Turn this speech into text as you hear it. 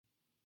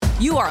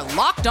You are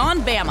Locked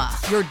On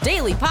Bama, your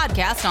daily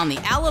podcast on the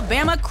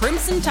Alabama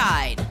Crimson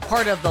Tide.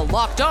 Part of the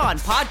Locked On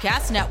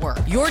Podcast Network,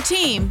 your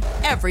team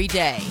every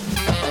day.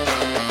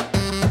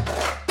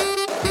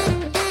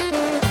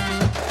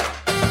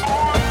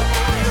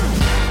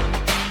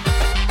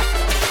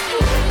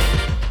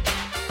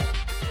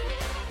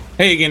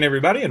 Hey again,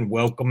 everybody, and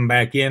welcome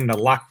back in to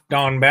Locked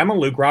On Bama.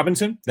 Luke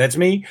Robinson, that's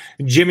me.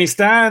 Jimmy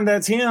Stein,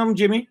 that's him.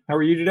 Jimmy, how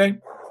are you today?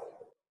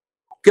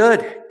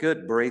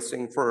 Good.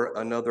 Bracing for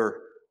another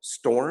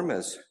storm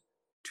as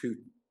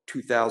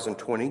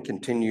 2020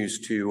 continues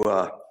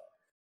to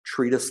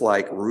treat us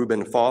like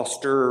Reuben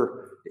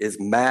Foster is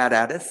mad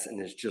at us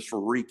and is just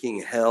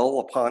wreaking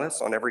hell upon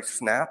us on every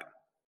snap.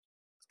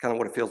 It's kind of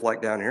what it feels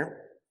like down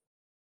here.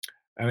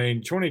 I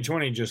mean,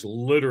 2020 just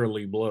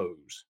literally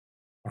blows.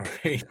 All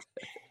right.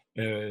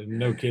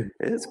 No kidding.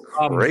 It's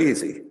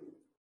crazy.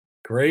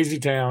 Crazy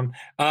town.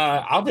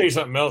 I'll tell you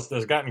something else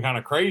that's gotten kind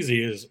of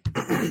crazy is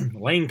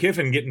Lane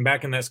Kiffin getting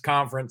back in this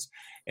conference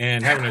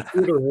and having a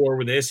Twitter war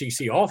with the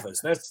SEC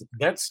office.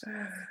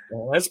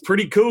 That's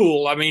pretty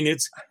cool. I mean,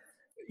 it's,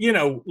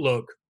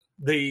 look,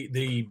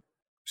 the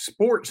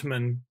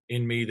sportsman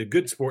in me, the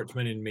good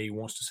sportsman in me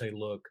wants to say,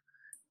 look,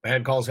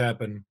 bad calls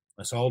happen.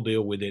 Let's all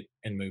deal with it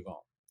and move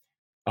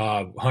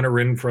on. Hunter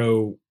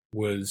Renfrow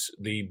was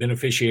the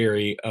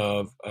beneficiary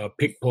of a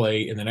pick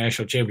play in the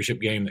national championship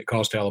game that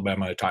cost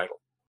Alabama a title.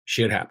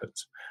 Shit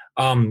happens.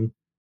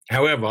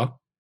 However,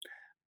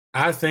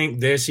 I think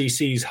the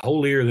SEC's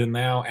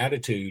holier-than-thou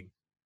attitude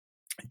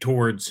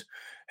towards,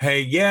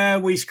 hey, yeah,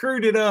 we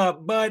screwed it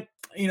up, but,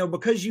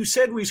 because you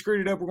said we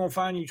screwed it up, we're going to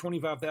fine you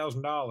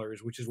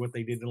 $25,000, which is what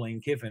they did to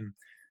Lane Kiffin.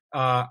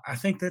 I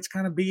think that's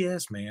kind of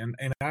BS, man,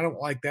 and I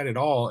don't like that at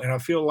all. And I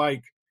feel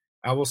like,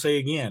 I will say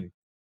again,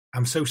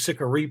 I'm so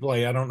sick of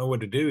replay. I don't know what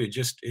to do. It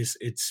just is.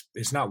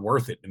 It's not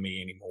worth it to me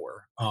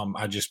anymore.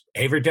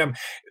 Every time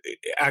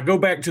I go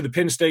back to the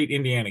Penn State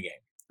Indiana game,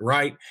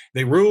 right?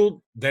 They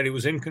ruled that it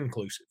was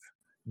inconclusive,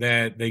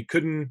 that they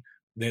couldn't.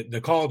 That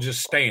the call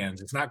just stands.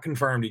 It's not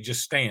confirmed. It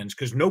just stands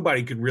because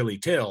nobody could really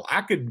tell.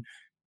 I could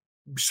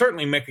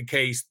certainly make a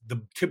case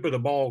the tip of the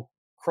ball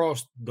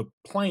crossed the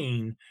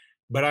plane,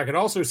 but I could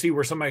also see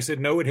where somebody said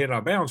no, it hit out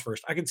of bounds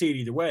first. I could see it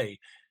either way.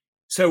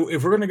 So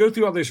if we're going to go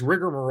through all this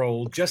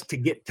rigmarole just to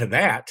get to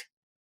that,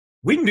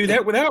 we can do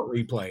that without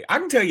replay. I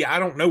can tell you I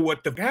don't know what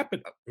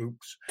happened.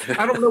 Oops.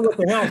 I don't know what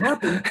the hell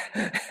happened.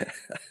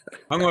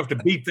 I'm going to have to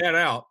beat that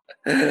out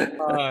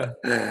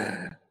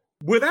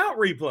without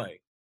replay.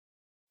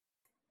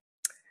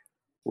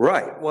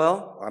 Right.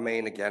 Well, I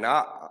mean, again,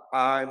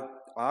 I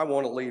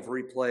want to leave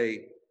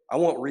replay. I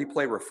want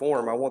replay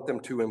reform. I want them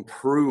to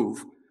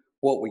improve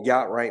what we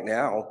got right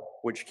now,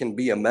 which can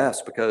be a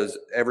mess because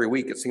every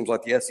week it seems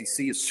like the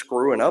SEC is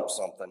screwing up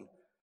something.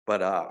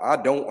 But I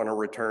don't want to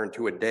return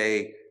to a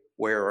day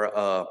where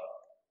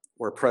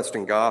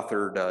Preston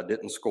Gothard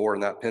didn't score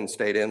in that Penn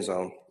State end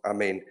zone. I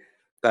mean,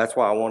 that's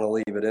why I want to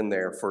leave it in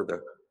there for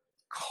the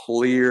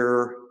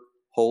clear,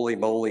 holy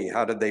moly,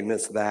 how did they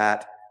miss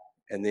that?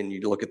 And then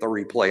you look at the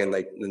replay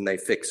and they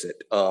fix it.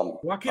 I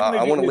want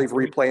to leave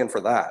replay in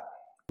for that.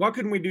 Why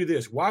couldn't we do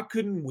this? Why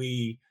couldn't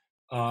we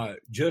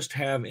just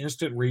have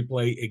instant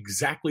replay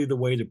exactly the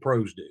way the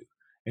pros do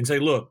and say,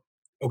 look,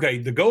 okay,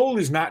 the goal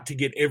is not to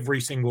get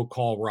every single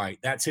call right.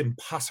 That's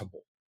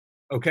impossible.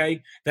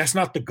 Okay. That's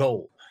not the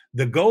goal.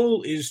 The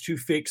goal is to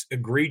fix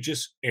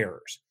egregious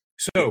errors.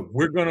 So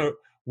we're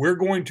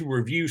going to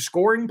review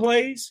scoring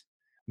plays,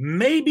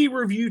 maybe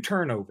review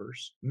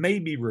turnovers.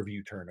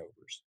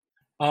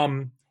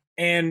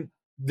 And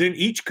then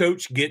each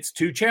coach gets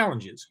 2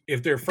 challenges.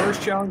 If their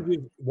first challenge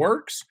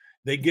works,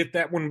 they get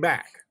that one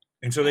back.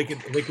 And so they could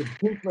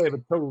potentially have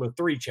a total of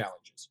 3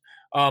 challenges.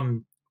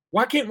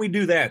 Why can't we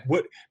do that?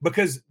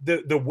 Because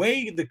the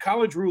way the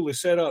college rule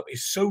is set up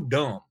is so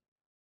dumb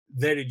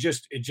that it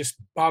just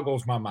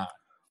boggles my mind.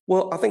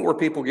 Well, I think where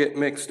people get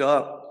mixed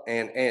up,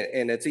 and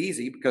it's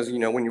easy because,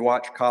 when you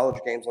watch college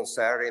games on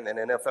Saturday and then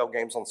NFL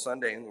games on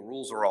Sunday and the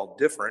rules are all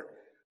different,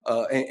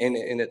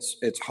 and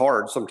it's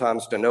hard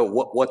sometimes to know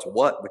what's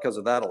what because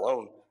of that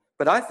alone.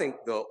 But I think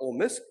the Ole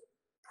Miss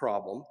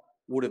problem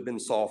would have been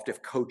solved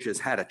if coaches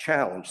had a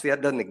challenge. See,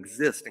 that doesn't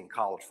exist in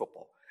college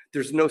football.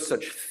 There's no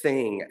such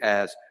thing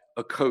as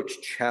a coach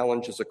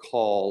challenges a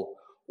call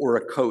or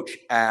a coach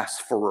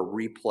asks for a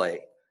replay.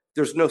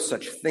 There's no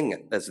such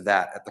thing as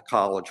that at the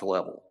college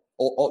level.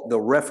 The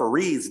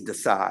referees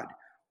decide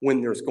when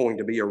there's going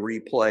to be a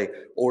replay,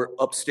 or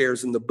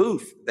upstairs in the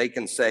booth, they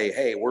can say,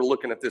 hey, we're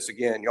looking at this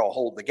again, y'all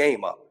hold the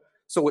game up.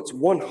 So it's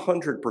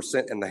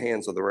 100% in the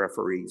hands of the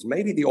referees.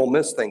 Maybe the Ole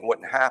Miss thing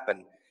wouldn't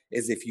happen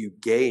is if you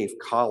gave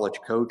college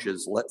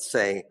coaches, let's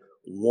say,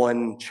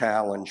 1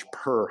 challenge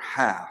per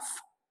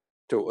half.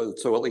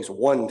 So at least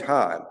one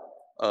time,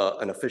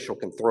 an official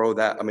can throw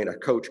that. I mean, a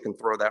coach can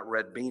throw that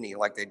red beanie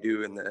like they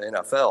do in the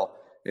NFL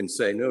and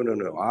say, no,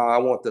 I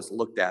want this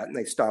looked at. And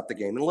they stop the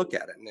game and look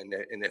at it.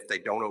 And if they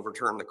don't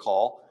overturn the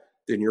call,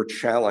 then your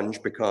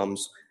challenge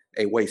becomes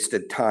a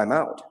wasted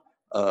timeout.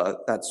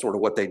 That's sort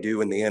of what they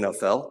do in the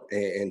NFL.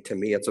 And to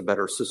me, it's a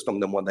better system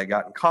than what they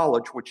got in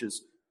college, which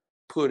is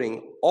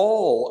putting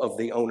all of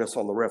the onus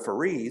on the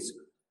referees,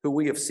 who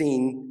we have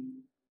seen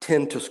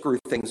tend to screw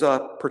things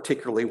up,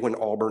 particularly when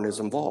Auburn is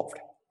involved.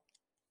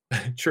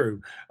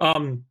 True.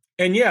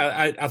 And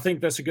yeah, I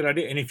think that's a good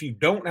idea. And if you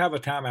don't have a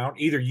timeout,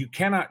 either you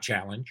cannot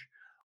challenge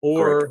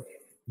or Correct.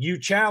 you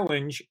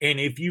challenge. And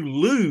if you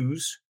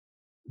lose,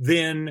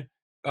 then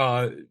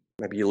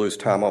maybe you lose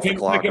time off the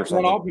clock or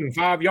something. Off in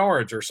 5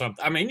 yards or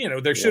something. I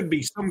mean, there should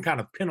be some kind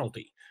of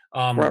penalty.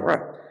 Right.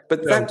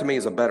 But that to me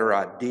is a better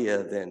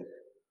idea than,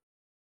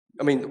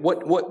 I mean,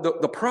 what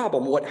the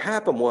problem, what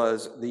happened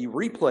was the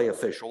replay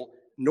official,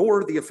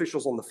 nor the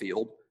officials on the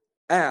field,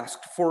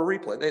 asked for a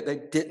replay.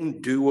 They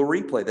didn't do a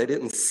replay. They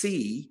didn't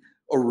see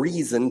a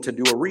reason to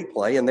do a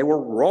replay, and they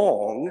were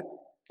wrong.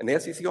 And the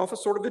SEC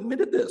office sort of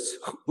admitted this.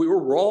 We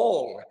were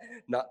wrong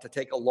not to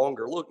take a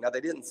longer look. Now,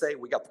 they didn't say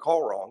we got the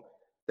call wrong.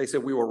 They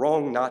said we were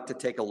wrong not to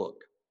take a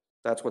look.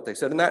 That's what they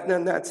said. And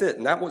that's it.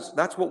 And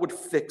that's what would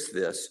fix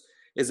this,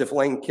 is if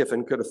Lane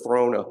Kiffin could have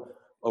thrown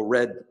a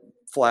red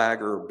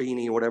flag or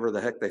beanie, whatever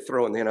the heck they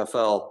throw in the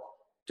NFL,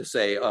 to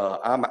say,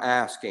 I'm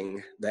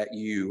asking that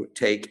you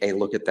take a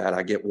look at that.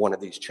 I get one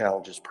of these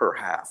challenges per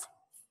half.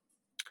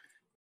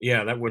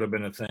 Yeah, that would have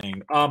been a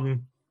thing.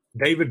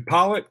 David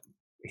Pollack,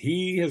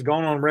 he has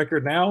gone on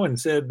record now and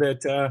said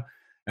that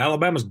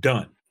Alabama's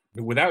done.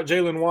 Without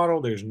Jalen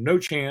Waddle, there's no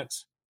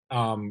chance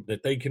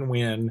that they can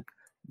win.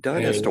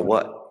 Done as to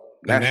what?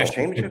 National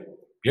championship?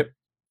 Yep.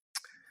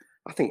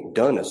 I think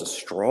done is a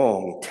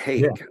strong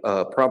take,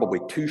 probably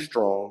too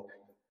strong,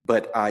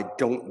 but I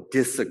don't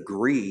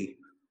disagree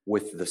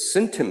with the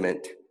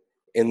sentiment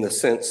in the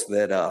sense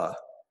that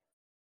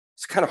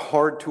it's kind of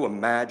hard to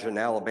imagine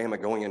Alabama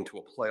going into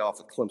a playoff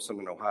with Clemson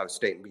and Ohio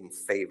State and being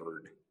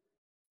favored,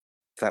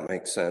 if that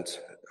makes sense.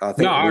 I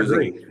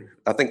agree.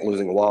 I think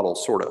losing Waddle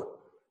sort of,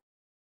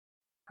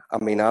 I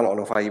mean, I don't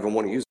know if I even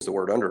want to use the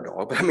word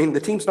underdog, but I mean, the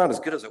team's not as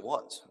good as it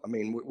was. I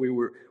mean,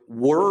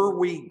 were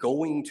we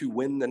going to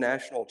win the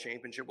national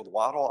championship with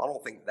Waddle? I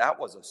don't think that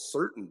was a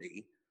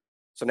certainty.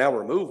 So now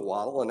remove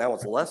Waddle, and now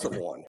it's less of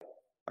one,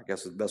 I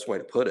guess is the best way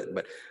to put it.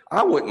 But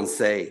I wouldn't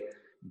say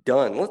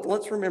done.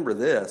 Let's remember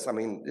this. I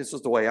mean, this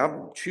is the way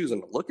I'm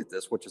choosing to look at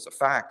this, which is a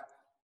fact.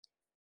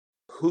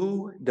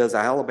 Who does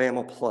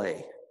Alabama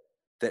play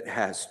that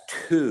has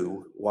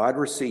two wide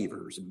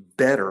receivers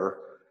better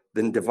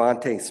than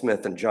Devontae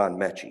Smith and John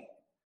Mechie?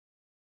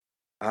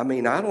 I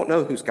mean, I don't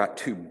know who's got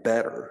two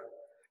better.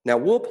 Now,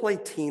 we'll play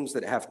teams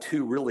that have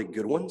two really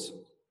good ones,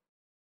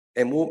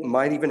 and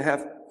might even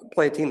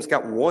play a team that's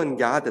got one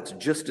guy that's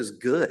just as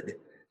good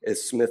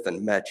as Smith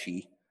and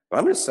Mechie. But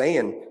I'm just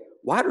saying,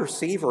 wide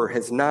receiver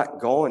has not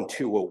gone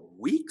to a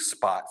weak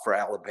spot for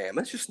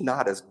Alabama. It's just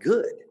not as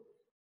good.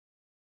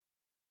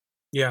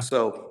 Yeah.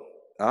 So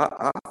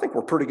I think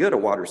we're pretty good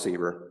at wide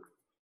receiver.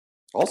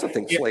 I also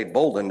think Slade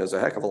Bolden is a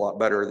heck of a lot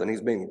better than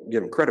he's been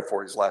given credit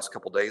for these last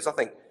couple of days.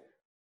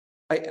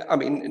 I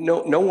mean,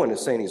 no one is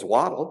saying he's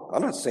Waddle.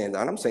 I'm not saying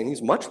that. I'm saying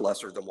he's much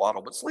lesser than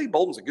Waddle. But Slade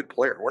Bolden's a good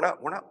player. We're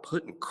not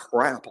putting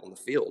crap on the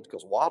field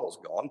because Waddle's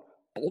gone.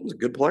 Bolden's a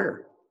good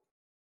player.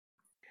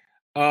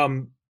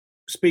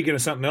 Speaking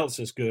of something else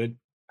that's good,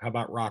 how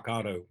about Rock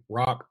Auto?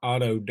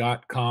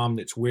 RockAuto.com.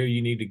 That's where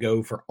you need to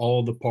go for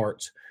all the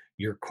parts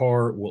your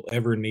car will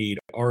ever need.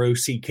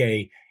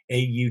 RockAuto.com.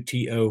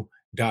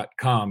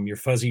 Your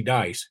fuzzy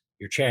dice,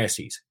 your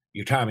chassis,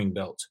 your timing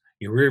belts,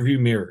 your rear view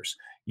mirrors,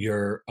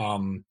 your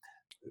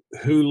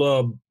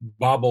hula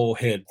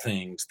bobblehead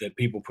things that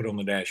people put on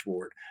the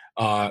dashboard,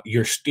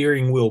 your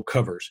steering wheel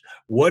covers,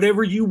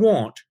 whatever you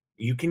want,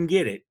 you can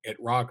get it at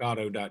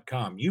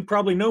rockauto.com. You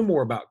probably know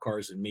more about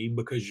cars than me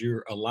because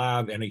you're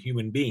alive and a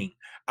human being.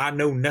 I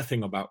know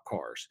nothing about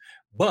cars,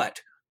 but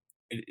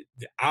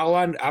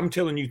I'm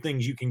telling you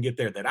things you can get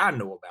there that I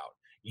know about.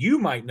 You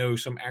might know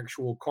some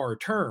actual car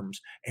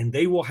terms, and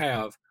they will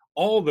have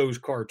all those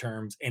car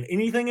terms and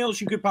anything else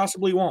you could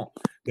possibly want.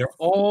 They're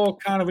all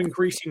kind of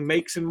increasing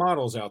makes and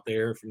models out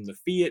there, from the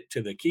Fiat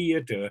to the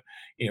Kia to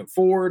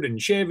Ford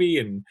and Chevy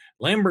and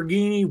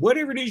Lamborghini,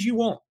 whatever it is you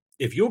want.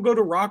 If you'll go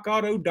to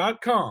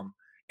rockauto.com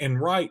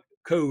and write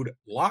code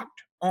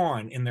locked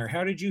on in their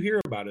 "How did you hear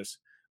about us"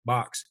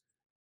 box,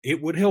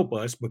 it would help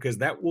us because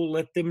that will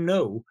let them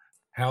know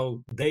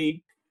how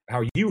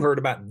you heard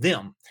about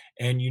them.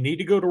 And you need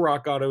to go to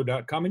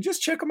rockauto.com and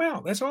just check them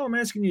out. That's all I'm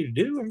asking you to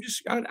do.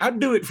 I'd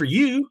do it for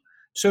you.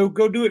 So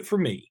go do it for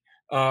me.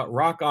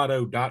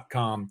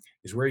 Rockauto.com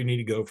is where you need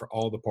to go for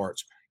all the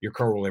parts your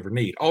car will ever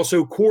need.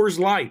 Also, Coors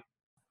Light.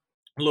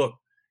 Look,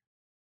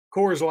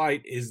 Coors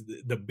Light is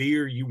the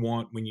beer you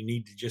want when you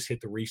need to just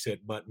hit the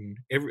reset button.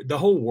 The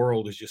whole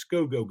world is just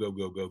go, go, go,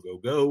 go, go, go,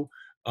 go.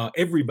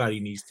 Everybody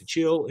needs to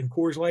chill, and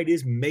Coors Light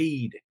is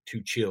made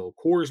to chill.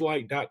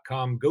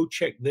 CoorsLight.com. Go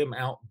check them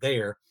out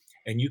there,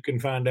 and you can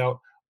find out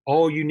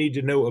all you need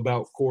to know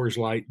about Coors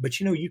Light. But,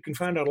 you can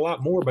find out a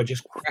lot more by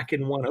just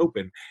cracking one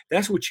open.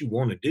 That's what you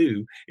want to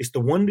do. It's the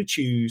one to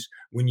choose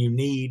when you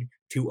need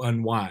to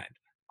unwind.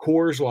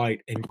 Coors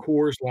Light and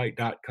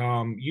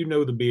CoorsLight.com. You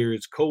know the beer.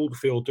 It's cold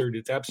filtered.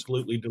 It's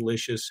absolutely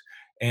delicious.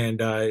 And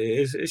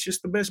it's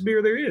just the best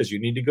beer there is. You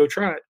need to go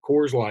try it.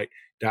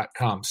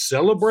 CoorsLight.com.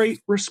 Celebrate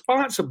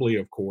responsibly,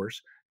 of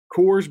course.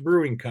 Coors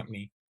Brewing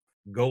Company,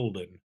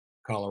 Golden,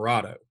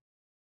 Colorado.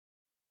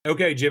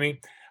 Okay,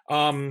 Jimmy.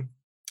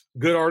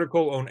 Good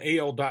article on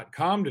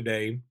AL.com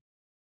today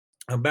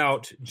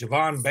about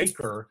Javon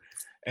Baker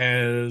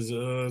as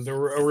a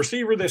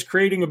receiver that's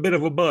creating a bit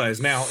of a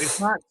buzz. Now, it's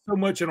not so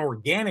much an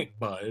organic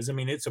buzz. I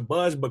mean, it's a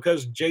buzz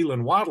because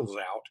Jalen Waddle's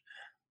out,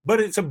 but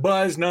it's a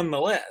buzz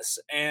nonetheless.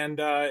 And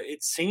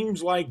it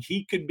seems like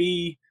he could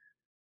be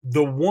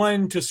the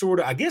one to sort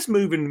of, I guess,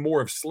 move in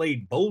more of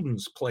Slade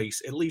Bolden's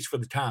place, at least for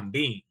the time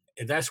being.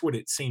 That's what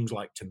it seems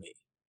like to me.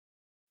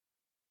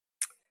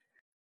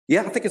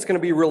 Yeah, I think it's going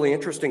to be really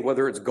interesting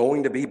whether it's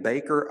going to be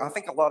Baker. I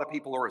think a lot of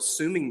people are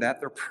assuming that.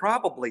 They're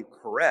probably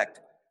correct.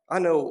 I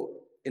know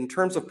in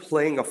terms of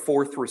playing a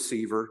fourth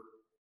receiver,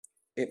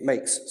 it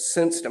makes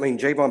sense. I mean,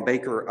 Javon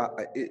Baker,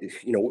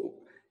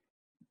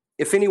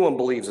 if anyone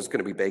believes it's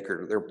going to be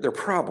Baker, they're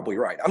probably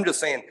right. I'm just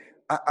saying,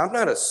 I'm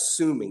not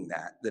assuming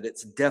that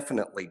it's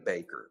definitely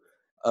Baker.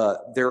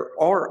 There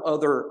are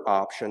other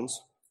options.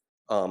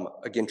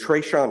 Again,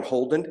 Trayshawn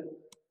Holden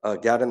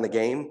got in the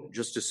game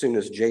just as soon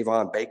as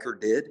Javon Baker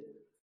did.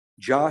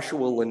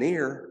 Joshua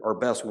Lanier, our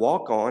best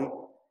walk-on,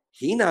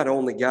 he not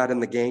only got in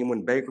the game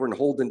when Baker and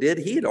Holden did,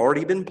 he had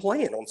already been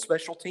playing on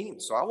special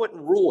teams, so I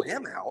wouldn't rule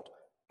him out.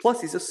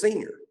 Plus, he's a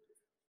senior.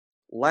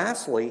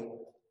 Lastly,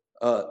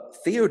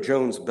 Theo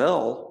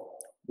Jones-Bell,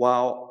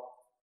 while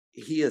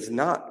he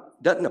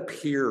doesn't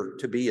appear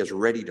to be as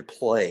ready to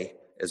play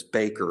as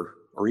Baker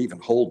or even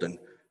Holden,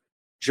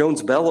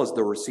 Jones-Bell is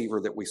the receiver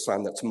that we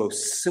signed that's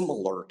most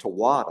similar to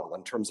Waddle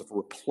in terms of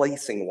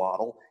replacing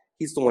Waddle.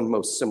 He's the one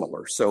most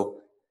similar. So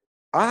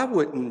I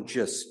wouldn't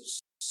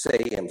just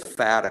say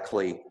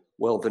emphatically,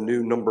 well, the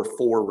new number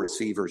 4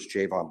 receiver is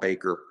Javon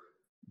Baker.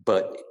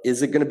 But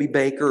is it going to be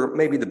Baker?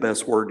 Maybe the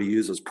best word to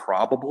use is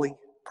probably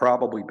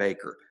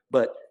Baker.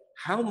 But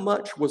how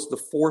much was the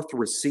fourth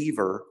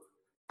receiver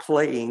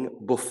playing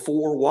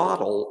before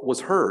Waddle was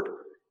hurt?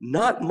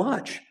 Not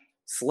much.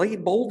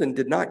 Slade Bolden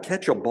did not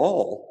catch a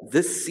ball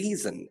this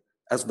season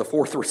as the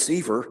fourth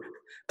receiver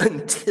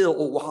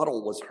until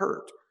Waddle was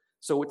hurt.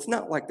 So it's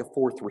not like the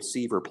fourth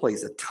receiver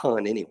plays a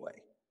ton anyway.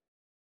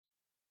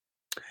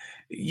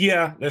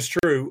 Yeah, that's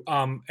true.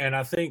 And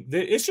I think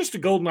that it's just a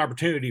golden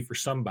opportunity for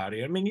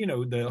somebody. I mean,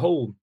 the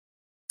whole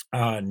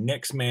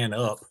next man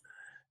up,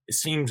 it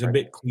seems a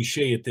bit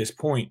cliche at this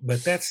point,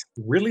 but that's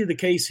really the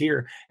case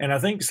here. And I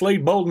think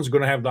Slade Bolden's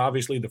going to have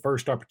obviously the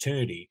first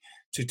opportunity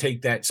to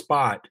take that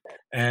spot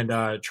and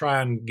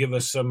try and give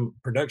us some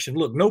production.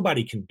 Look,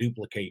 nobody can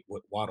duplicate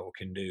what Waddle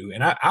can do.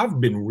 And I've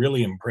been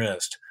really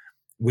impressed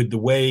with the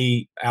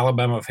way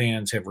Alabama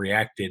fans have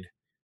reacted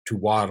to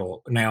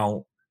Waddle.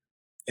 Now,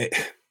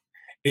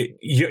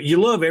 you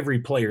love every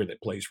player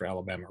that plays for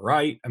Alabama,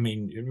 right? I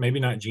mean, maybe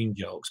not Gene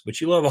Jelks, but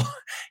you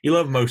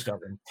love most of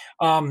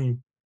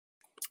them.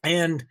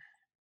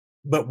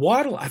 But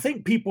Waddle, I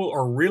think people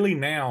are really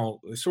now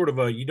sort of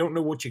you don't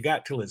know what you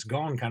got till it's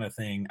gone kind of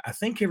thing. I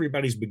think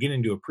everybody's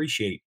beginning to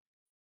appreciate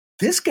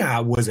this guy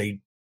was a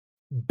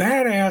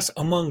badass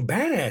among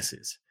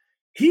badasses.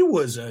 He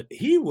was a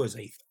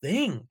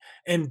thing,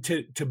 and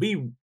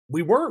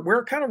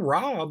we're kind of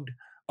robbed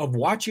of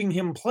watching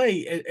him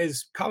play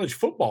as college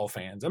football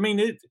fans. I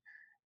mean,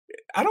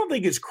 I don't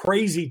think it's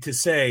crazy to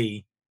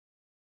say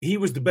he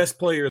was the best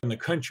player in the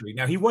country.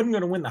 Now, he wasn't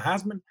going to win the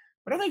Heisman,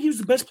 but I think he was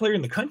the best player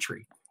in the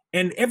country.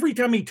 And every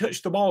time he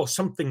touched the ball,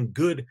 something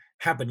good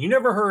happened. You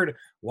never heard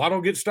Waddle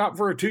get stopped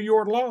for a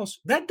 2-yard loss.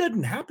 That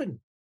doesn't happen.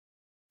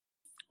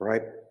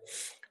 Right.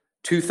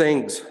 Two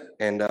things,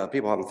 and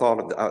people haven't thought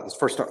of this.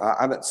 First, I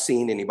haven't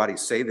seen anybody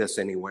say this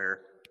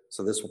anywhere,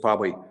 so this will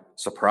probably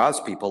surprise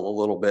people a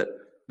little bit.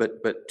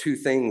 But two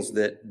things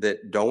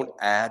that don't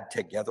add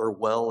together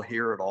well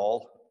here at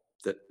all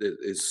that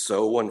is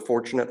so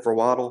unfortunate for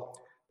Waddle.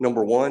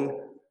 Number one,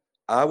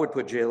 I would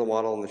put Jalen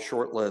Waddle on the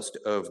short list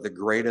of the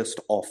greatest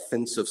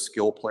offensive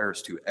skill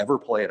players to ever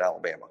play at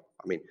Alabama.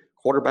 I mean,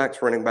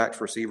 quarterbacks, running backs,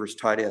 receivers,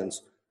 tight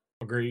ends.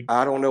 Agreed.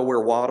 I don't know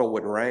where Waddle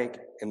would rank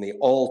in the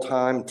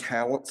all-time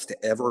talents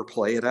to ever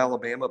play at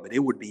Alabama, but it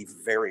would be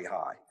very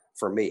high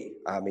for me.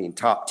 I mean,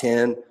 top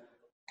 10,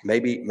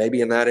 maybe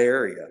in that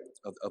area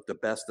of the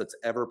best that's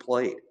ever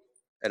played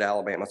at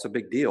Alabama. It's a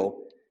big deal.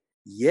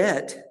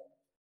 Yet,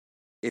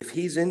 if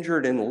he's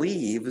injured and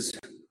leaves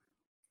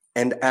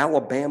and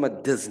Alabama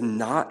does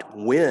not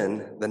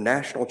win the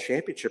national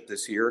championship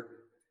this year,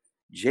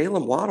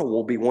 Jalen Waddle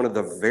will be one of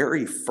the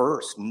very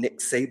first Nick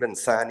Saban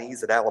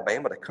signees at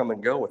Alabama to come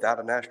and go without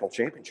a national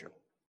championship,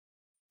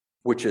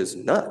 which is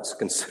nuts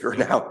considering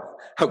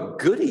how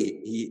good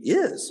he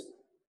is.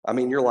 I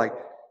mean, you're like,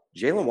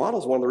 Jalen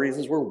Waddle's one of the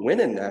reasons we're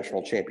winning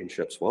national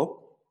championships.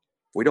 Well,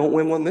 we don't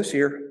win one this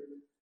year.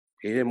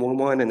 He didn't win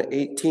one in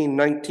 18,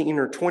 19,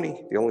 or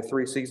 20, the only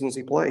 3 seasons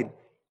he played.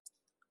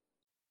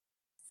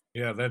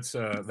 Yeah,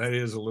 that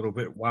is a little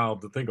bit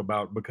wild to think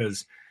about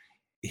because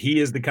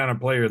he is the kind of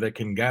player that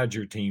can guide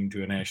your team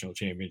to a national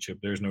championship.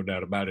 There's no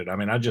doubt about it. I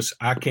mean,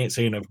 I can't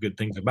say enough good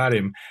things about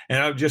him. And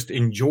I've just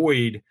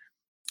enjoyed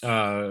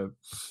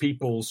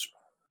people's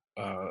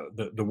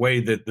the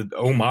way that the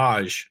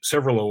homage,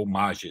 several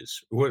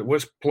homages.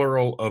 What's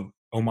plural of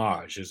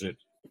homage? Is it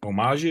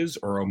homages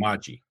or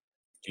homagi?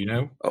 Do you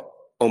know?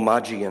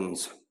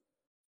 Homagians.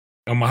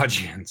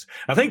 Homagians.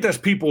 I think that's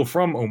people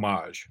from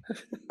Homage.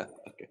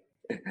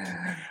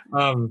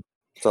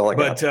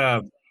 But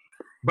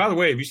by the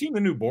way, have you seen the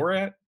new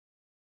Borat?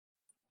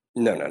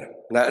 No.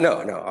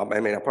 I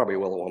mean, I probably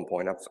will at one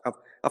point.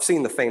 I've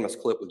seen the famous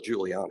clip with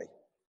Giuliani,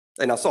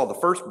 and I saw the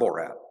first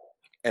Borat,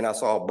 and I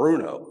saw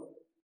Bruno,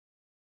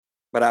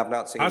 but I've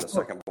not seen the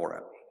second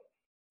Borat.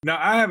 No,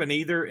 I haven't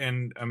either.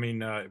 And I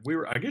mean, I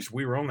guess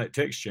we were on that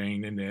text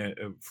chain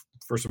and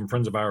for some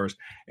friends of ours,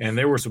 and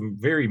there were some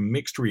very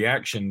mixed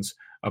reactions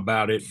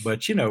about it.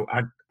 But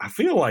I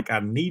feel like I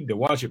need to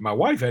watch it. My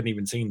wife hadn't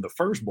even seen the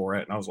first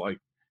Borat, and I was like,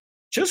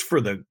 just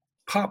for the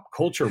pop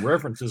culture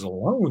references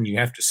alone, you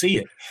have to see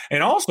it.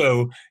 And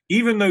also,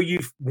 even though you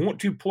want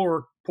to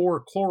pour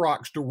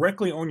Clorox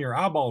directly on your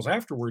eyeballs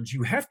afterwards,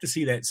 you have to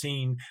see that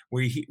scene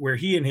where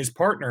he and his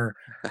partner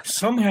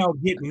somehow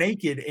get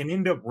naked and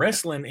end up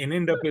wrestling and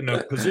end up in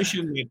a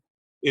position that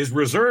is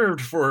reserved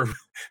for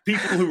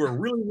people who are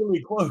really,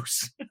 really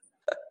close.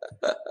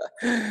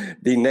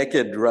 The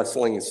naked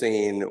wrestling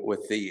scene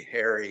with the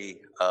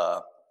hairy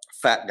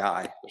fat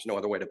guy, there's no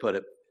other way to put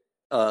it,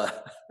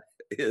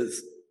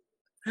 is...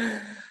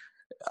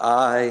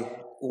 I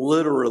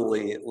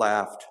literally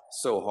laughed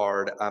so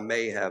hard.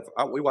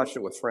 We watched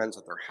it with friends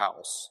at their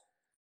house,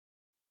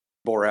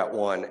 Borat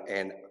 1,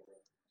 and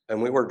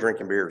we were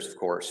drinking beers, of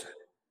course.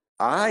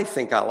 I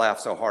think I laughed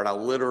so hard, I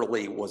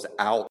literally was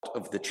out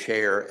of the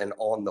chair and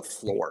on the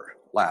floor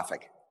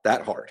laughing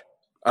that hard.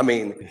 I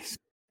mean,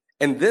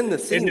 and then the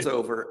scene's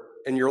over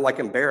and you're like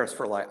embarrassed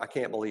for I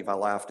can't believe I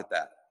laughed at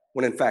that,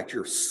 when in fact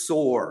you're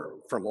sore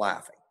from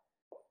laughing.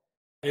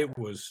 It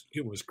was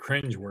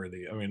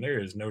cringeworthy. I mean,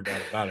 there is no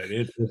doubt about it.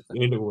 It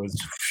was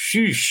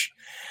sheesh.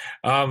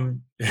 All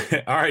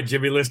right,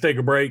 Jimmy, let's take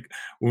a break.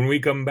 When we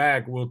come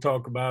back, we'll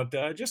talk about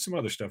just some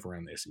other stuff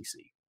around the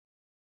SEC.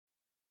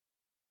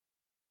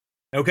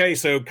 Okay,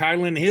 so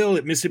Kylan Hill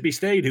at Mississippi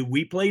State, who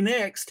we play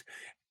next,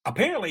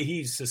 apparently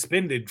he's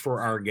suspended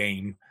for our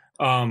game.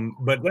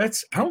 But I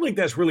don't think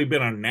that's really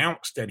been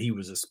announced that he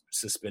was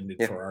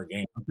suspended for our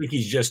game. I think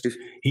he just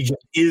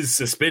is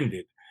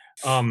suspended.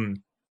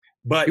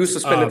 But he was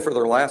suspended for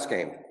their last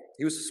game.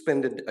 He was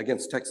suspended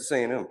against Texas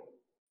A&M.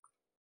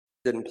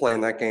 Didn't play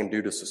in that game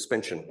due to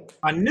suspension.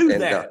 I knew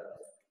that,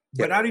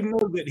 but I didn't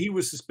know that he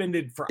was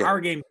suspended for our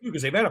game too,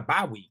 because they've had a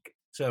bye week.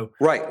 So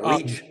right,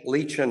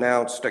 Leach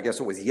announced, I guess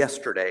it was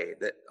yesterday,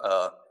 that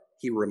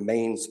he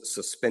remains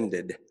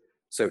suspended.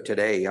 So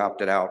today he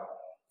opted out.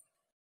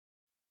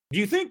 Do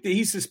you think that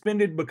he's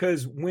suspended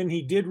because when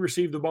he did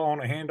receive the ball on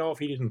a handoff,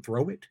 he didn't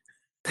throw it?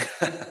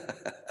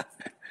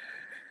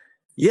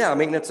 Yeah, I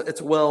mean, it's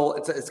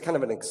kind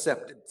of an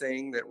accepted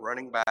thing that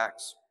running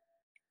backs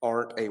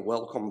aren't a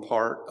welcome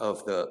part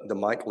of the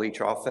Mike Leach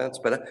offense.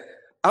 But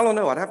I don't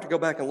know. I'd have to go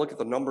back and look at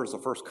the numbers the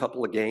first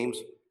couple of games.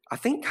 I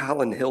think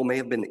Kylan Hill may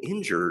have been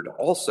injured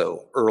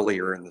also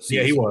earlier in the season.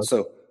 Yeah, he was.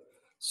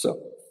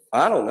 So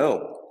I don't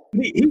know.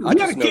 He had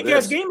a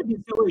kick-ass game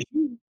against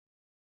LSU.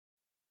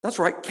 That's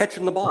right,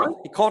 catching the ball. Right.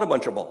 He caught a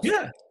bunch of balls.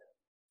 Yeah.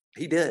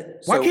 He did.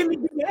 Why can't he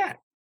do that?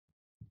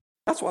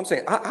 That's what I'm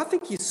saying. I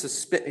think he's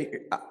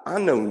suspended. I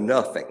know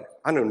nothing,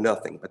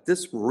 but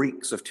this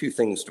reeks of two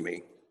things to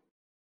me.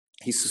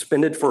 He's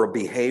suspended for a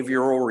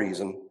behavioral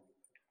reason,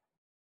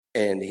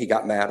 and he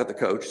got mad at the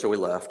coach, so he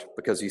left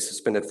because he's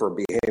suspended for a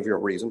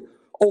behavioral reason,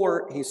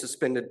 or he's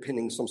suspended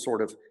pending some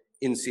sort of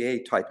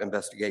NCAA-type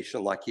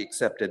investigation, like he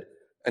accepted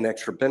an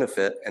extra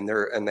benefit, and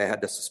they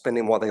had to suspend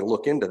him while they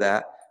look into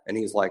that, and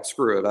he's like,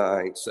 screw it,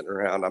 I ain't sitting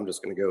around, I'm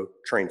just going to go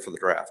train for the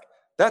draft.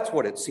 That's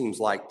what it seems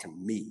like to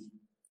me.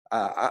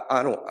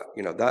 I don't,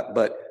 that,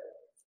 but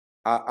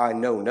I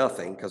know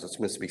nothing because it's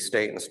Mississippi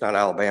State and it's not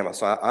Alabama.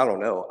 So I don't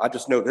know. I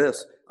just know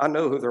this. I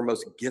know who their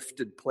most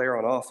gifted player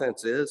on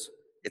offense is.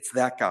 It's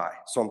that guy.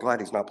 So I'm glad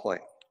he's not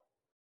playing.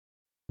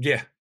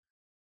 Yeah.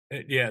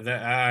 Yeah,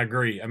 I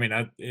agree. I mean,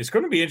 it's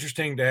going to be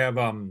interesting to have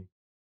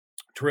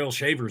Terrell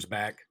Shavers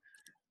back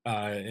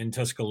in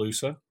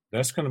Tuscaloosa.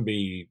 That's going to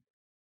be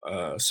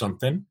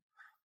something.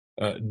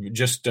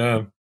 Just,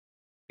 to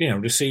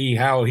see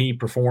how he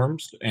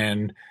performs.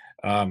 And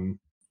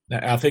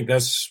I think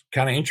that's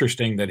kind of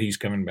interesting that he's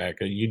coming back.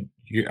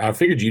 I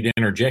figured you'd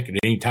interject at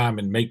any time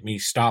and make me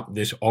stop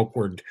this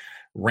awkward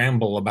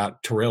ramble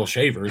about Terrell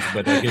Shavers,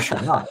 but I guess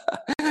you're not.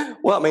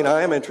 Well, I mean,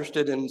 I am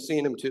interested in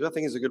seeing him too. I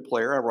think he's a good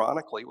player,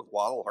 ironically, with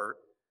Waddle hurt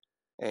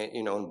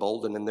and, and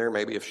Bolden in there.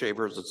 Maybe if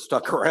Shavers had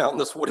stuck around,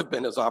 this would have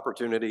been his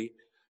opportunity,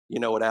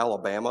 at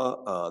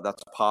Alabama.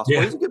 That's possible.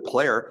 Yeah. He's a good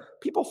player.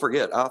 People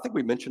forget. I think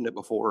we mentioned it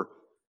before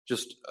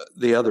just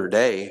the other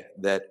day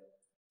that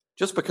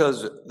just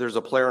because there's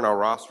a player in our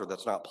roster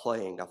that's not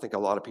playing, I think a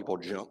lot of people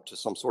jump to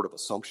some sort of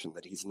assumption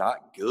that he's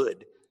not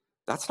good.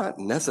 That's not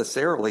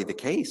necessarily the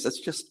case. It's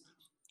just,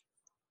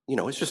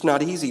 it's just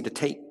not easy to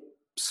take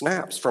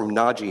snaps from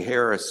Najee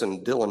Harris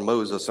and Dylan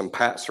Moses and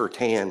Pat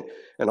Surtain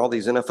and all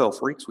these NFL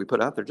freaks we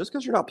put out there. Just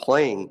because you're not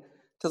playing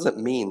doesn't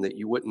mean that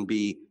you wouldn't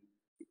be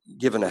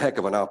given a heck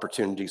of an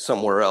opportunity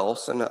somewhere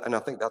else. And I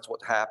think that's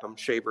what happened.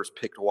 Shavers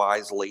picked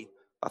wisely.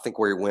 I think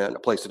where he went, a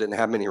place that didn't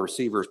have many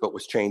receivers, but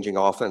was changing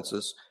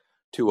offenses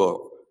to a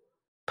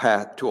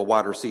path to a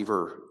wide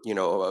receiver,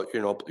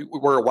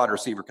 where a wide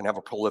receiver can have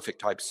a prolific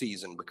type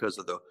season because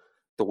of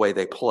the way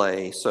they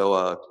play.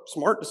 So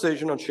smart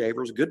decision on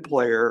Shavers, good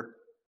player.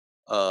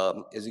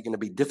 Is he going to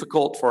be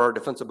difficult for our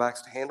defensive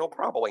backs to handle?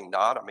 Probably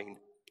not. I mean,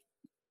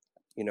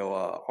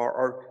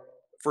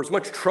 for as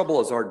much trouble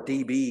as our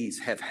DBs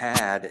have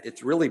had,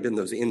 it's really been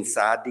those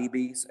inside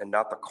DBs and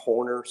not the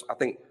corners. I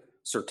think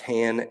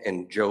Surtain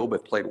and Job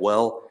have played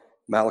well.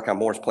 Malachi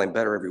Moore's playing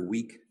better every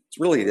week. It's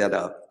really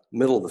that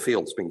middle of the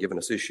field that's been giving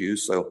us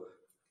issues. So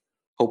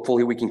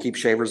hopefully we can keep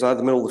Shavers out of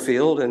the middle of the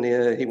field, and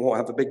he won't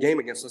have a big game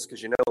against us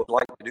because we'd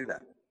like to do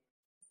that.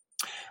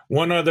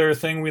 One other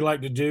thing we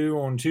like to do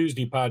on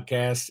Tuesday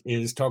podcasts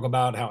is talk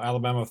about how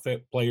Alabama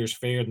players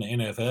fared in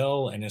the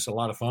NFL, and it's a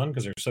lot of fun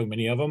because there's so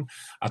many of them.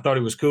 I thought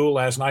it was cool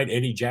last night.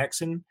 Eddie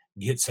Jackson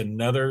gets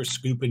another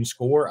scoop and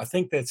score. I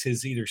think that's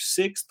his either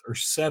 6th or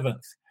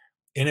 7th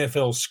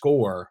NFL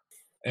score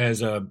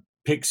as a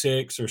pick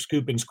six or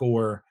scoop and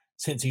score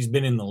since he's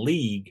been in the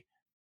league,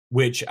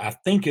 which I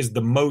think is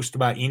the most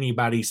by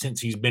anybody since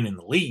he's been in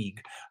the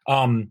league.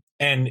 And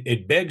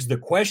it begs the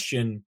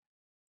question,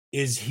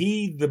 is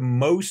he the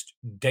most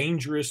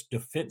dangerous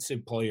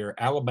defensive player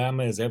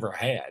Alabama has ever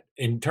had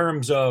in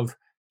terms of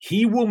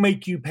he will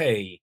make you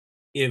pay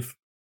if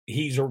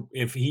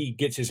he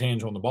gets his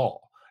hands on the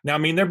ball? Now, I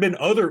mean, there've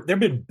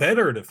been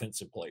better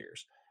defensive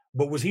players,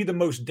 but was he the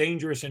most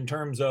dangerous in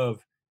terms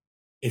of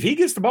if he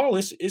gets the ball,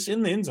 it's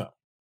in the end zone?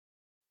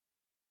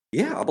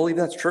 Yeah, I believe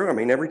that's true. I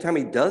mean, every time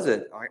he does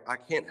it, I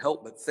can't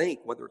help but think,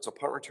 whether it's a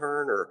punt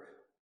return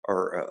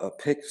or a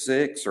pick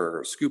six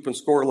or a scoop and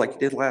score like he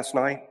did last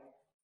night,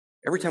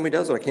 every time he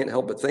does it, I can't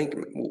help but think,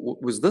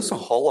 was this a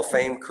Hall of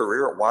Fame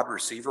career at wide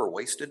receiver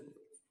wasted?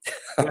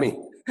 I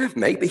mean,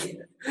 maybe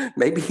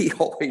he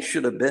always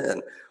should have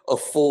been a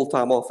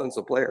full-time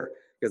offensive player,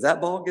 because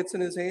that ball gets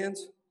in his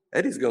hands,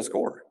 Eddie's going to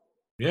score.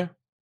 Yeah.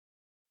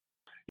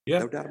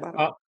 No doubt about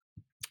it.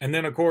 And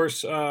then, of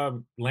course,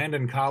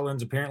 Landon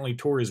Collins apparently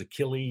tore his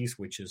Achilles,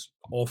 which is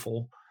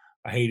awful.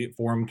 I hate it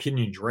for him.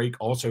 Kenyon Drake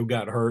also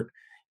got hurt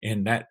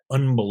in that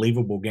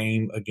unbelievable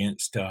game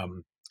against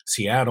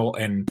Seattle.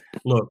 And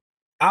look,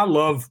 I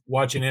love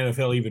watching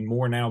NFL even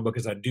more now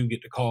because I do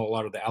get to call a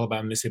lot of the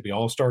Alabama-Mississippi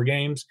All-Star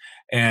games.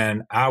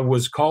 And I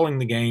was calling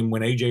the game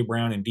when A.J.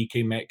 Brown and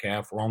DK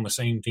Metcalf were on the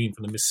same team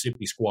for the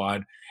Mississippi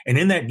squad. And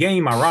in that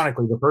game,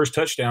 ironically, the first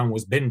touchdown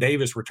was Ben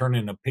Davis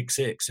returning a pick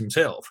six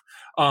himself.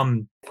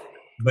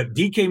 But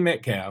DK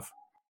Metcalf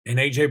and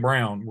A.J.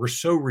 Brown were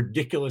so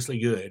ridiculously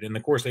good. And,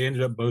 of course, they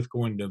ended up both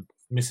going to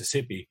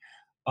Mississippi.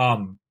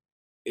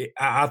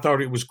 I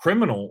thought it was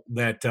criminal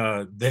that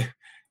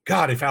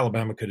God, if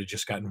Alabama could have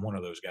just gotten one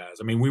of those guys.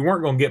 I mean, we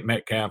weren't going to get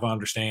Metcalf, I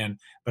understand,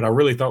 but I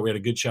really thought we had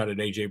a good shot at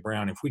A.J.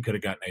 Brown. If we could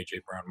have gotten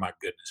A.J. Brown, my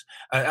goodness.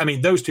 I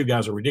mean, those two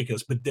guys are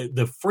ridiculous. But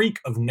the freak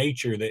of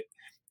nature that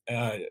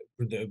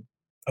the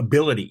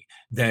ability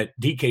that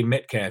DK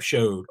Metcalf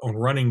showed on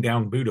running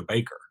down Buda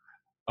Baker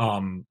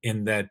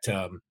in that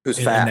who's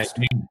fast. That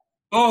game.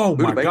 Oh,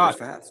 Buda my God.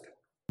 Fast.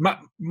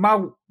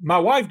 My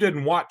wife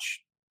doesn't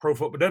watch pro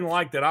football, doesn't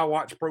like that I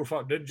watch pro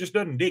football, just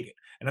doesn't dig it.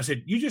 And I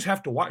said, you just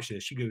have to watch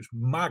this. She goes,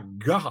 my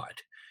God.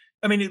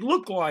 I mean, it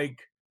looked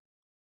like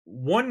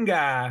one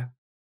guy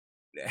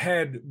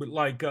had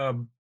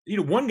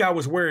one guy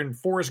was wearing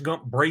Forrest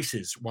Gump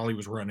braces while he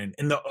was running,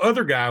 and the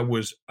other guy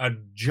was a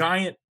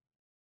giant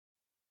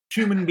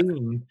human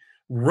being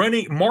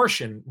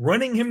Martian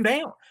running him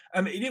down.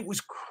 I mean, it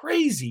was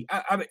crazy.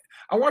 I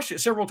watched it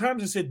several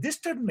times and said, this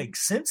doesn't make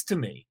sense to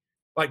me.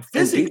 Like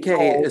physically,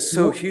 DK is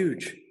so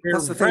huge.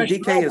 That's the thing.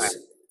 DK is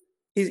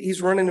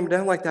he's running him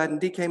down like that, and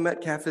DK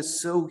Metcalf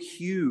is so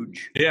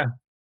huge. Yeah.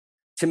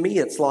 To me,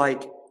 it's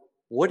like,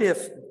 what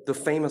if the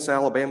famous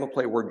Alabama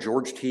play where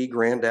George Teague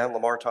ran down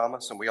Lamar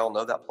Thomas, and we all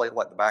know that play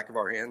like the back of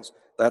our hands?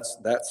 That's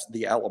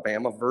the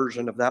Alabama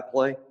version of that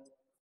play.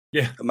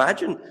 Yeah.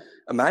 Imagine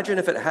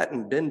if it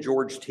hadn't been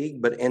George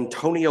Teague, but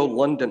Antonio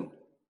London.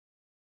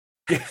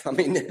 Yeah. I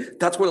mean,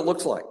 that's what it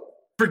looks like.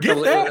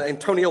 Forget that.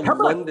 Antonio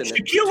London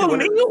at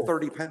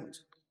 230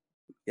 pounds.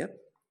 Yep.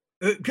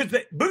 Because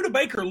Buda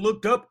Baker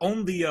looked up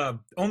on the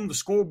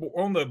scoreboard,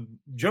 on the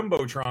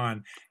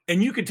Jumbotron,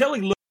 and you could tell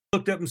he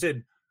looked up and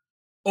said,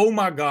 oh,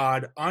 my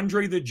God,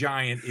 Andre the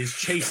Giant is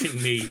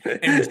chasing me.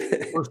 And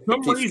for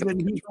some reason,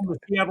 he's on the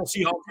Seattle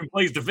Seahawks and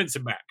plays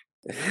defensive back.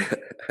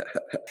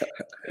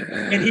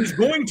 And he's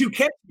going to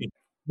catch me.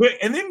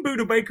 And then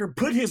Buda Baker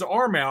put his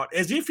arm out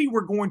as if he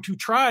were going to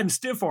try and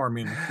stiff arm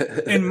him.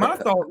 And my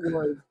thought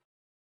was,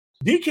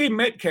 DK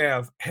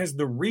Metcalf has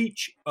the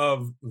reach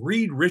of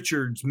Reed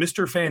Richards,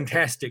 Mr.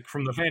 Fantastic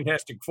from the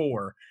Fantastic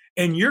Four,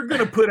 and you're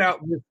going to put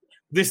out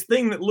this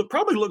thing that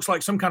probably looks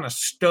like some kind of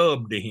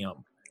stub to him.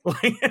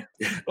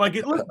 Like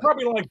it looks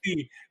probably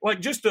like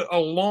just a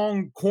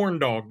long corn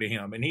dog to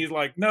him. And he's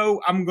like, no,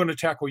 I'm going to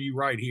tackle you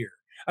right here.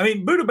 I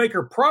mean, Buda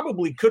Baker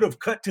probably could have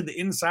cut to the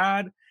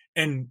inside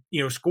and,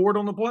 scored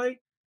on the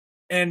play,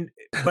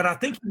 But I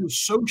think he was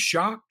so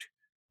shocked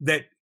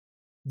that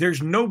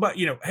there's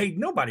nobody, hey,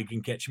 nobody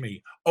can catch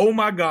me. Oh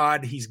my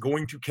God, he's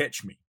going to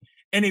catch me.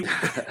 And it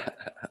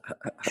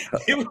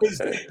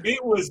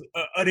was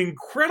an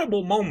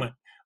incredible moment.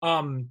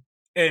 And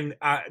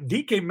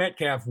DK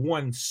Metcalf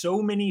won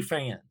so many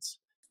fans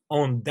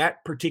on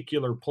that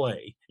particular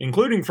play,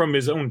 including from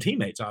his own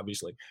teammates,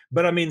 obviously.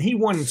 But I mean, he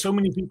won so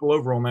many people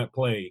over on that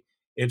play.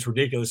 It's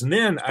ridiculous. And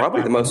then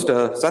probably is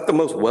that the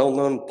most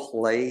well-known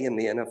play in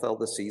the NFL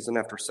this season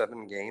after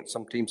 7 games?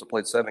 Some teams have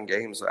played 7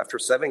 games. After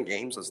 7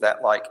 games, is that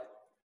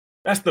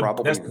that's the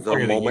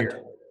moment?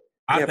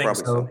 I think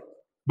so.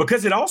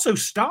 Because it also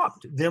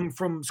stopped them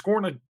from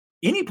scoring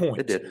any points.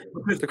 It did.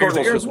 Because the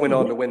Cardinals just went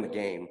on to win the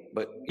game.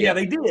 But yeah,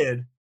 they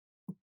did.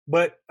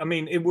 But I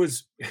mean, it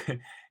wasn't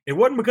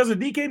because of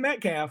DK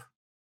Metcalf.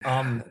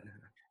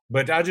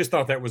 But I just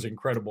thought that was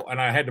incredible,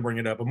 and I had to bring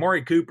it up.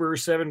 Amari Cooper,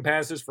 7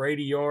 passes for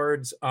 80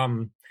 yards.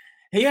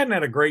 He hadn't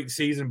had a great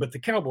season, but the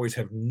Cowboys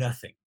have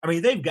nothing. I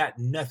mean, they've got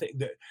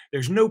nothing.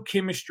 There's no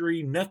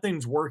chemistry.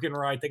 Nothing's working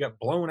right. They got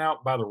blown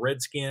out by the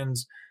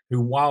Redskins,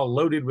 who, while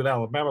loaded with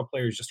Alabama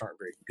players, just aren't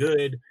very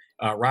good.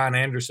 Ryan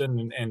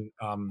Anderson and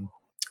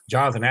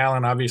Jonathan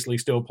Allen obviously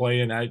still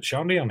playing.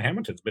 Sean Dion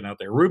Hamilton's been out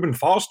there. Reuben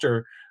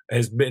Foster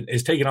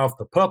is taken off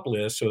the PUP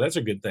list, so that's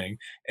a good thing.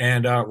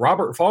 And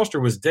Robert Foster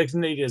was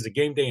designated as a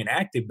game day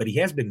inactive, but he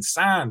has been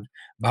signed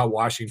by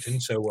Washington,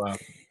 so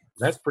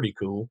that's pretty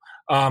cool.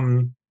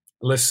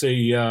 Let's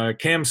see.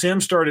 Cam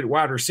Sims started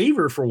wide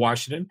receiver for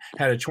Washington,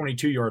 had a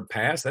 22-yard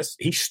pass.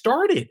 He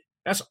started.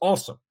 That's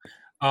awesome.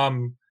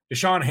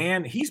 Deshaun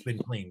Hand, he's been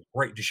playing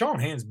great.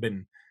 Deshaun Hand's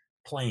been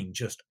playing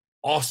just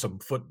awesome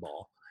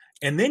football.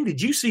 And then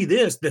did you see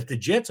this, that the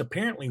Jets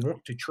apparently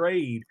want to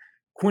trade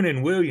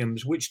Quinnen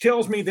Williams, which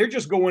tells me they're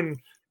just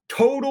going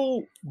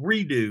total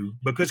redo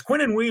because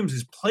Quinnen Williams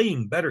is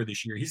playing better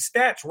this year. His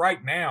stats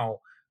right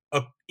now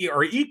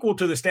are equal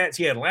to the stats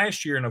he had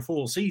last year in a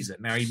full season.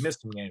 Now, he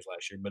missed some games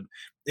last year, but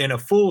in a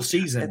full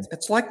season.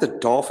 It's like the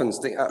Dolphins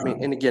thing. I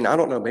mean, and again, I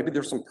don't know. Maybe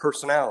there's some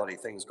personality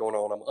things going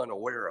on I'm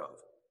unaware of.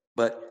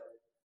 But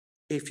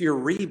if you're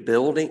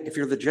rebuilding, if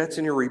you're the Jets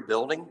and you're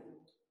rebuilding,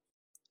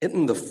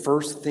 isn't the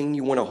first thing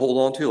you want to hold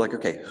on to, like,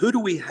 okay, who do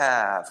we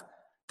have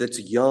that's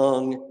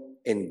young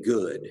and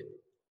good?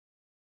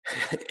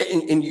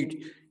 and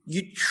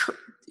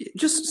it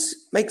just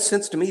makes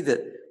sense to me that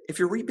if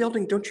you're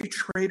rebuilding, don't you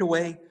trade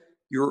away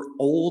your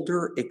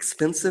older,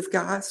 expensive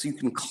guys so you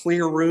can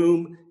clear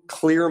room,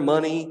 clear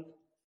money?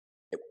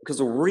 Because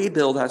a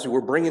rebuild has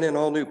we're bringing in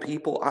all new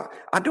people.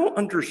 I don't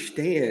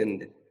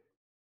understand.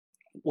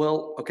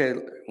 Well, okay,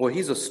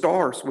 he's a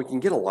star, so we can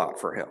get a lot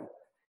for him.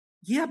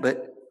 Yeah,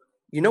 but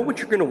you know what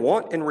you're going to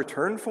want in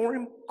return for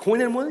him?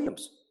 Quinnen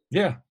Williams.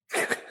 Yeah.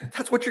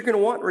 That's what you're going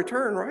to want in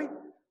return, right?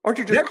 Aren't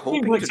you just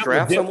hoping to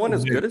draft someone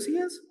as good as he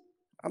is?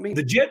 I mean,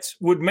 the Jets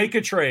would make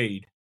a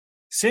trade,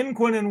 send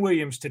Quinnen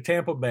Williams to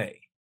Tampa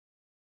Bay,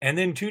 and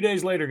then 2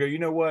 days later go, you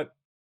know what?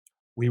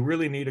 We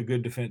really need a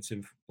good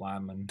defensive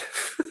lineman.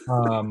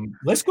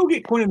 Let's go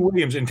get Quinnen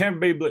Williams. And Tampa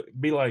Bay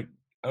be like,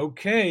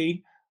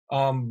 okay,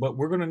 but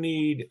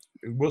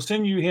we'll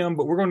send you him,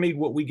 but we're going to need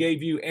what we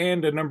gave you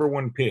and a number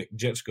 1 pick.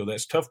 Jets go,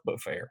 that's tough but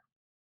fair.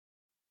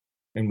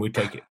 And we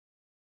take it.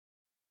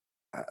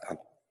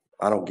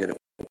 I don't get it.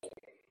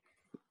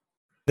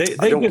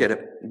 I don't get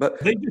it. But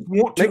they just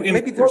want to.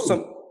 Maybe there's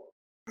some.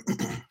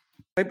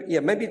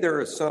 Maybe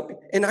there is something.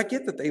 And I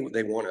get that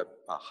they want a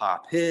high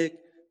pick.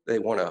 They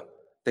want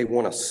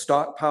to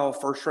stockpile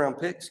first-round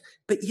picks.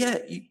 But yeah,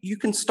 you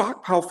can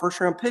stockpile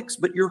first-round picks,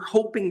 but you're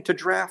hoping to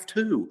draft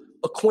who?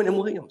 A Quinnen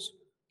Williams.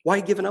 Why are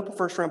you giving up a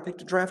first-round pick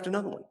to draft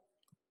another one?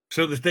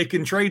 So that they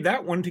can trade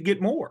that one to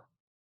get more.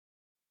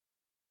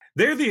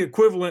 They're the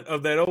equivalent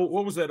of that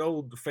what was that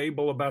old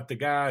fable about the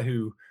guy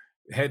who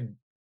had,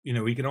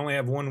 he could only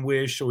have 1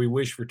 wish, so he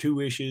wished for 2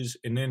 wishes.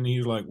 And then he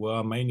was like, well,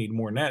 I may need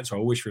more than that, so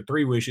I'll wish for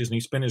 3 wishes. And he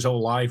spent his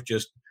whole life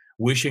just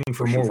wishing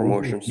for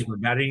more wishes. He never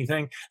got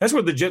anything. That's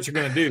what the Jets are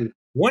going to do.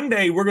 One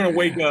day we're going to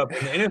wake up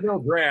and the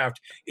NFL draft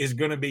is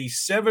going to be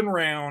 7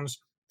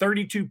 rounds,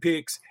 32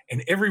 picks,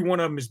 and every one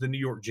of them is the New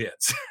York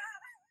Jets.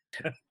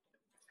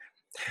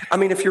 I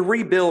mean, if you're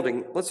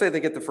rebuilding, let's say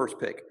they get the first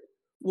pick.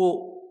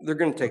 Well, they're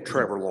going to take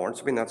Trevor Lawrence.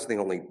 I mean, that's the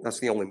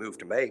only move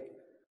to make.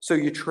 So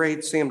you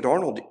trade Sam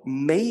Darnold.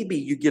 Maybe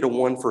you get a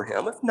 1 for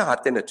him. If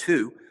not, then a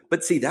 2.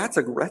 But see, that's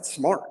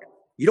smart.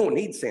 You don't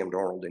need Sam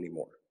Darnold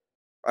anymore.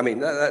 I mean,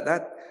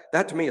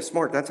 that to me is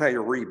smart. That's how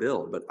you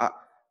rebuild. But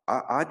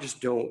I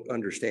just don't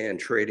understand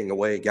trading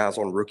away guys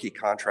on rookie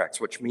contracts,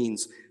 which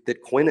means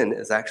that Quinnen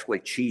is actually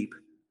cheap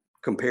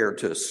compared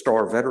to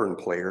star veteran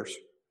players.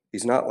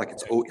 He's not like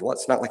it's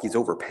not like he's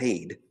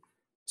overpaid.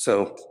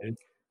 So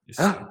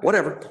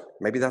whatever.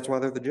 Maybe that's why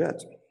they're the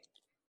Jets.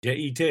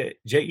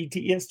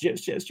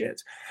 Jets,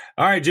 Jets.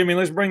 All right, Jimmy,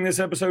 let's bring this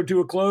episode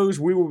to a close.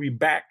 We will be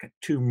back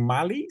to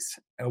Miley's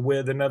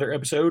with another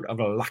episode of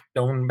Locked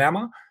On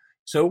Bama.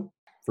 So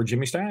for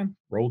Jimmy Stein,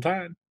 roll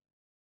Tide.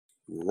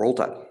 Roll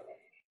Tide.